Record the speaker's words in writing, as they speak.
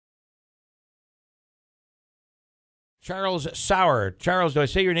Charles Sauer. Charles, do I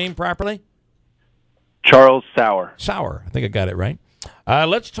say your name properly? Charles Sauer. Sauer. I think I got it right.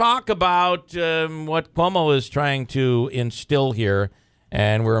 Let's talk about what Cuomo is trying to instill here.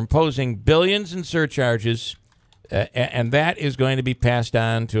 And we're imposing billions in surcharges, and that is going to be passed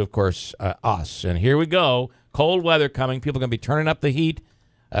on to, of course, us. And here we go. Cold weather coming. People are going to be turning up the heat.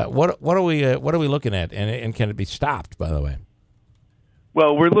 What are we looking at? And can it be stopped, by the way?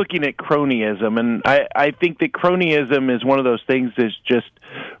 Well, we're looking at cronyism, and I think that cronyism is one of those things that's just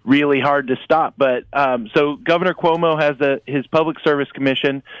really hard to stop. But so Governor Cuomo has his Public Service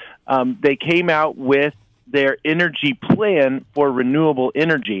Commission. They came out with their energy plan for renewable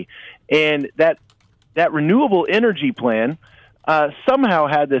energy, and that renewable energy plan somehow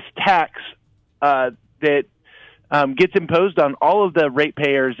had this tax that gets imposed on all of the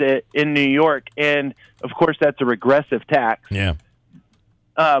ratepayers in New York, and of course that's a regressive tax. Yeah.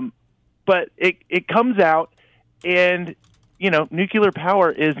 But it comes out, and nuclear power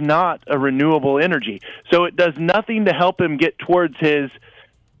is not a renewable energy, so it does nothing to help him get towards his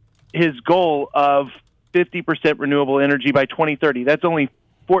goal of 50% renewable energy by 2030. That's only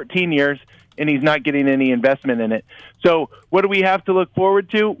 14 years, and he's not getting any investment in it. So what do we have to look forward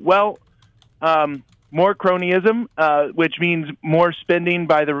to? Well, more cronyism, which means more spending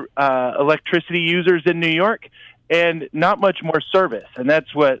by the electricity users in New York, and not much more service. And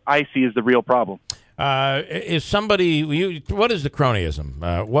that's what I see as the real problem. Is somebody, what is the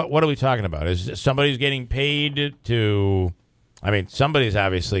cronyism? What are we talking about? Is somebody's getting paid to, I mean, somebody's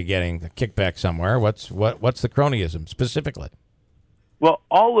obviously getting a kickback somewhere. What's the cronyism specifically? Well,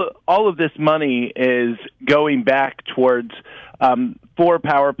 all of this money is going back towards 4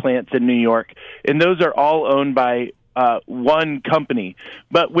 power plants in New York, and those are all owned by one company.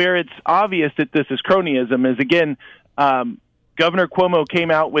 But where it's obvious that this is cronyism is, again, Governor Cuomo came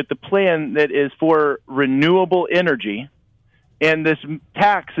out with the plan that is for renewable energy, and this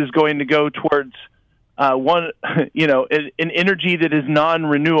tax is going to go towards an energy that is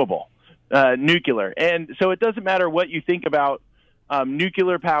non-renewable, nuclear. And so it doesn't matter what you think about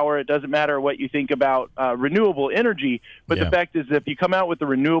nuclear power. It doesn't matter what you think about renewable energy. But the fact is, if you come out with a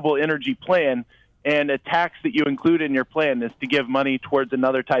renewable energy plan and a tax that you include in your plan is to give money towards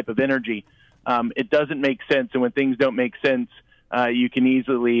another type of energy, it doesn't make sense. And when things don't make sense, you can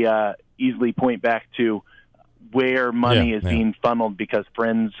easily point back to where money is being funneled because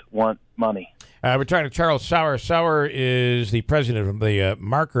friends want money. We're talking to Charles Sauer. Sauer is the president of the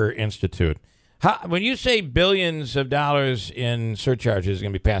Marker Institute. When you say billions of dollars in surcharges are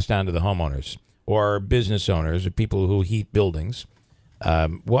going to be passed on to the homeowners or business owners or people who heat buildings,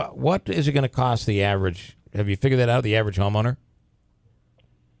 what is it going to cost the average? Have you figured that out, the average homeowner?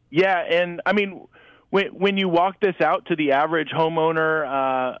 Yeah, and I mean, when you walk this out to the average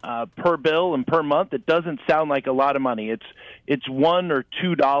homeowner per bill and per month, it doesn't sound like a lot of money. It's $1 or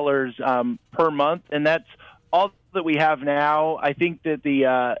 $2 per month, and that's all that we have now. I think that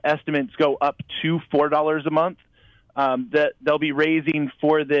the estimates go up to $4 a month. That they'll be raising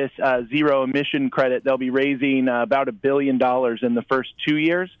for this zero emission credit. They'll be raising about $1 billion in the first 2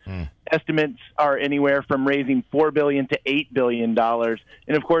 years. Estimates are anywhere from raising $4 billion to $8 billion,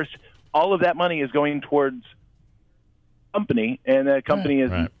 and of course, all of that money is going towards company, and the company is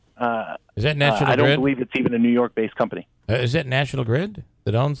that National Grid? I don't believe it's even a New York-based company. Is that National Grid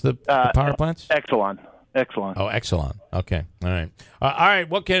that owns the power plants? Exelon. Oh, Exelon. Okay. All right. All right.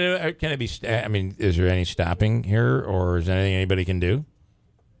 What can it be? I mean, is there any stopping here, or is there anything anybody can do?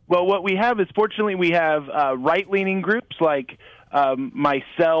 Well, what we have is, fortunately, we have right-leaning groups like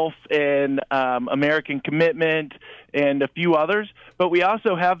myself and American Commitment and a few others, but we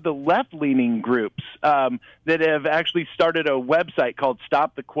also have the left-leaning groups that have actually started a website called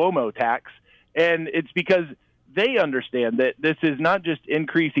Stop the Cuomo Tax, and it's because they understand that this is not just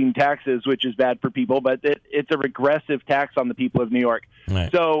increasing taxes, which is bad for people, but it's a regressive tax on the people of New York.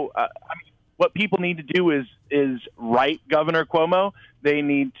 Right. So I mean, what people need to do is write Governor Cuomo. They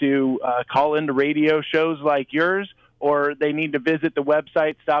need to call into radio shows like yours, or they need to visit the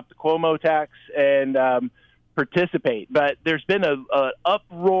website Stop the Cuomo Tax and participate. But there's been an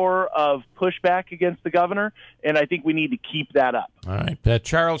uproar of pushback against the governor, and I think we need to keep that up. All right.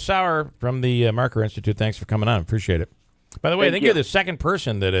 Charles Sauer from the Marker Institute, thanks for coming on. Appreciate it. By the way, I think you're the second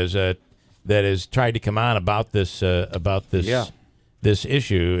person that has tried to come on about this this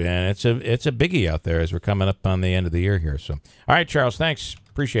issue, and it's a biggie out there as we're coming up on the end of the year here. So, all right, Charles, thanks.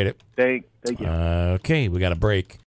 Appreciate it. Thank you. Okay, we got a break.